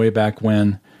first one, way back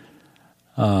when,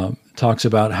 talks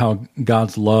about how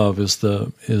God's love is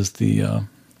the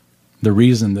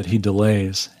reason that He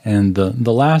delays. And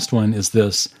the last one is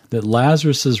this: that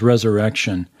Lazarus'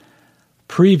 resurrection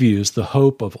previews the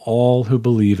hope of all who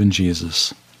believe in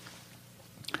Jesus.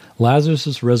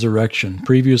 Lazarus' resurrection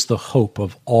previews the hope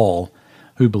of all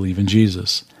who believe in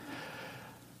Jesus.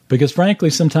 Because frankly,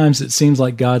 sometimes it seems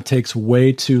like God takes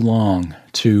way too long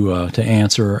to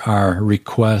answer our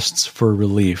requests for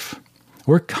relief.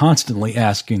 We're constantly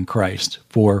asking Christ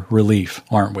for relief,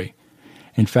 aren't we?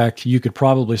 In fact, you could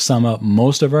probably sum up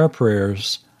most of our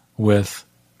prayers with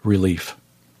relief.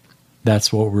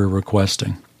 That's what we're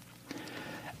requesting.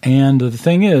 And the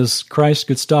thing is, Christ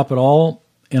could stop it all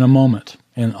in a moment.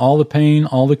 And all the pain,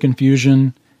 all the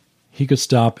confusion, He could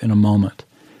stop in a moment.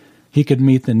 He could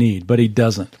meet the need, but He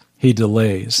doesn't. He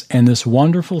delays. And this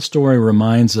wonderful story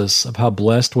reminds us of how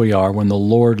blessed we are when the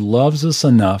Lord loves us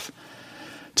enough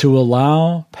to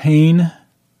allow pain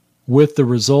with the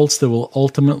results that will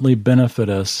ultimately benefit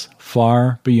us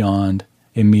far beyond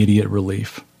immediate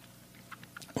relief.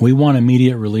 We want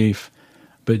immediate relief,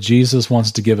 but Jesus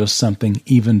wants to give us something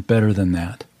even better than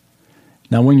that.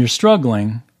 Now, when you're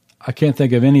struggling, I can't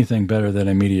think of anything better than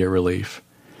immediate relief.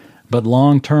 But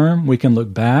long term, we can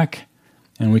look back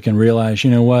and we can realize,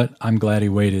 you know what? I'm glad He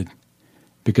waited,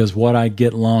 because what I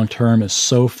get long term is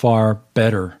so far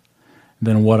better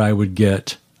than what I would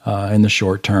get in the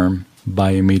short term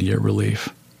by immediate relief.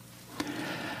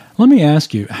 Let me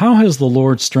ask you, how has the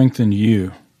Lord strengthened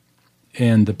you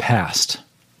in the past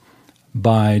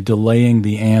by delaying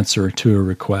the answer to a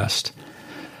request?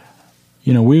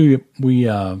 You know,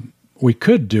 we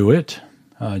could do it.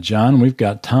 John, we've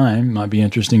got time. Might be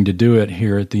interesting to do it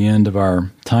here at the end of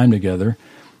our time together.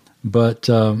 But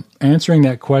answering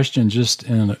that question just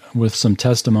with some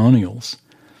testimonials.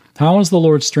 How has the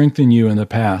Lord strengthened you in the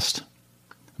past?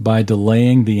 By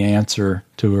delaying the answer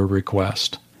to a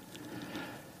request.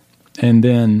 And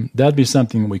then that'd be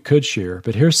something we could share.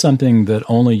 But here's something that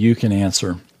only you can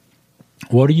answer.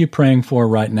 What are you praying for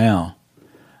right now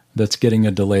that's getting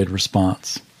a delayed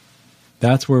response?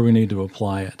 That's where we need to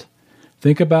apply it.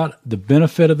 Think about the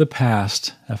benefit of the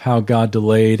past, of how God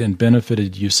delayed and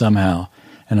benefited you somehow,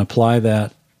 and apply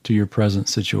that to your present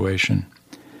situation.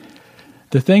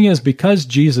 The thing is, because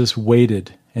Jesus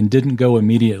waited and didn't go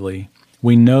immediately,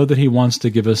 we know that he wants to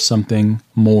give us something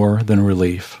more than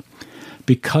relief.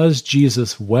 Because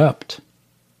Jesus wept,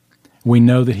 we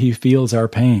know that he feels our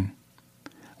pain.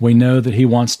 We know that he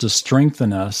wants to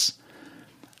strengthen us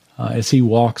as he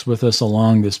walks with us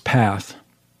along this path.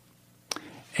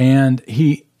 And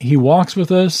he walks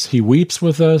with us, he weeps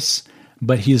with us,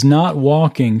 but he's not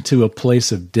walking to a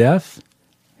place of death.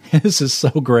 This is so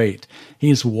great.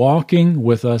 He's walking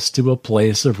with us to a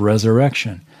place of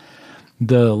resurrection.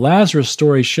 The Lazarus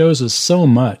story shows us so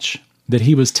much that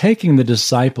he was taking the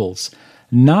disciples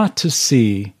not to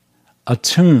see a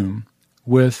tomb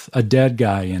with a dead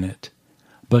guy in it,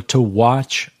 but to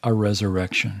watch a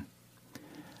resurrection.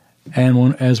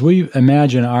 And as we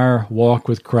imagine our walk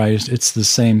with Christ, it's the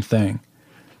same thing.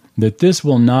 That this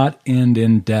will not end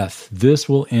in death. This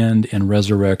will end in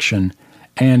resurrection,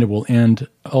 and it will end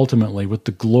ultimately with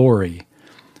the glory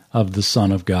of the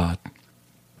Son of God.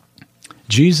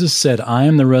 Jesus said, I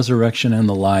am the resurrection and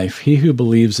the life. He who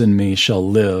believes in me shall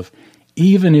live,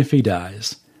 even if he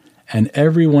dies. And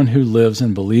everyone who lives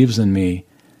and believes in me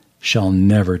shall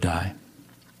never die.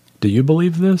 Do you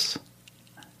believe this?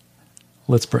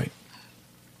 Let's pray.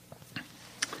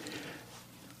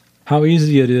 How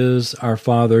easy it is, our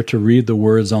Father, to read the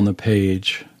words on the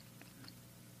page,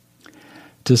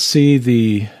 to see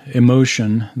the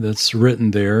emotion that's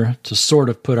written there, to sort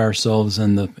of put ourselves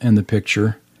in the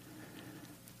picture,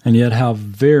 and yet how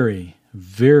very,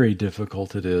 very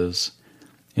difficult it is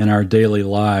in our daily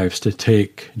lives to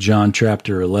take John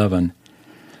chapter 11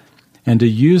 and to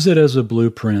use it as a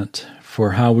blueprint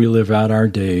for how we live out our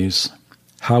days,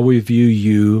 how we view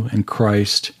you and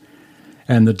Christ,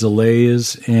 and the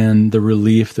delays in the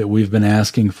relief that we've been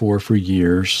asking for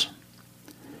years.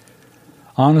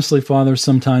 Honestly, Father,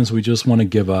 sometimes we just want to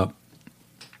give up.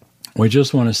 We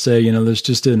just want to say, this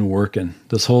just isn't working.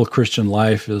 This whole Christian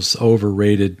life is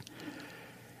overrated,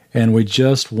 and we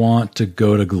just want to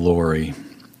go to glory.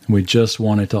 We just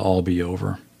want it to all be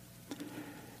over.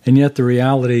 And yet the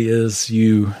reality is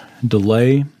you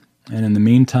delay, and in the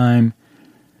meantime,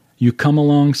 you come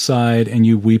alongside and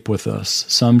you weep with us.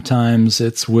 Sometimes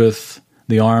it's with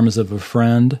the arms of a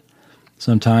friend.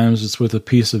 Sometimes it's with a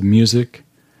piece of music.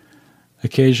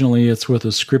 Occasionally it's with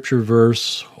a scripture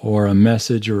verse or a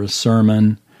message or a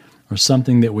sermon or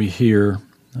something that we hear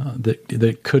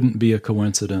that couldn't be a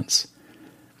coincidence.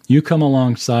 You come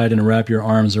alongside and wrap your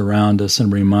arms around us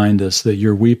and remind us that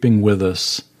you're weeping with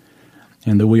us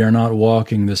and that we are not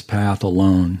walking this path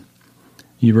alone.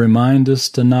 You remind us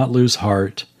to not lose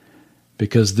heart,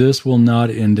 because this will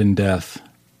not end in death,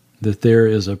 that there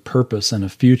is a purpose and a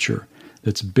future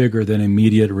that's bigger than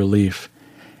immediate relief.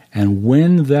 And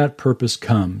when that purpose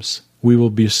comes, we will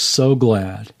be so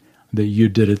glad that you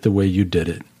did it the way you did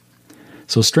it.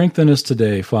 So strengthen us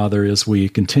today, Father, as we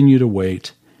continue to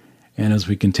wait and as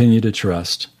we continue to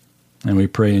trust. And we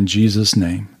pray in Jesus'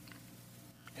 name.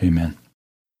 Amen.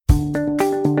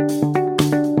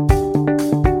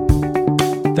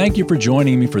 Thank you for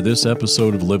joining me for this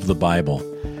episode of Live the Bible.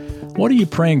 What are you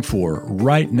praying for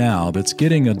right now that's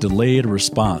getting a delayed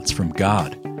response from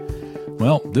God?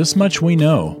 Well, this much we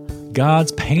know.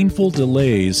 God's painful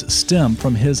delays stem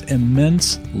from his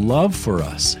immense love for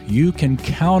us. You can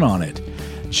count on it.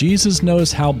 Jesus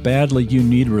knows how badly you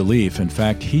need relief. In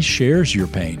fact, he shares your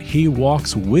pain. He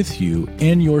walks with you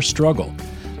in your struggle.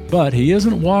 But he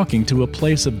isn't walking to a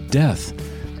place of death.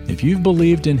 If you've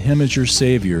believed in him as your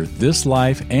Savior, this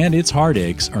life and its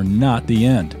heartaches are not the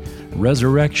end.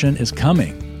 Resurrection is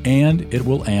coming, and it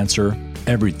will answer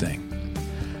everything.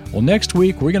 Well, next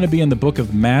week, we're going to be in the book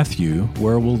of Matthew,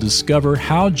 where we'll discover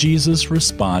how Jesus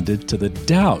responded to the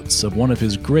doubts of one of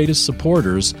his greatest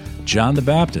supporters, John the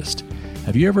Baptist.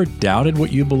 Have you ever doubted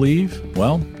what you believe?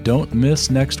 Well, don't miss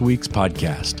next week's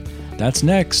podcast. That's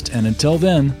next, and until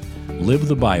then, live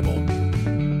the Bible.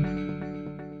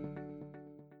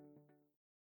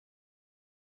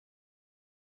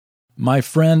 My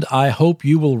friend, I hope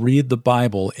you will read the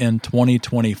Bible in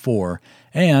 2024,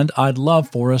 and I'd love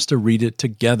for us to read it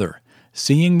together,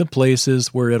 seeing the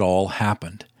places where it all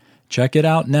happened. Check it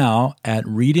out now at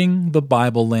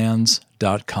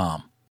readingthebiblelands.com.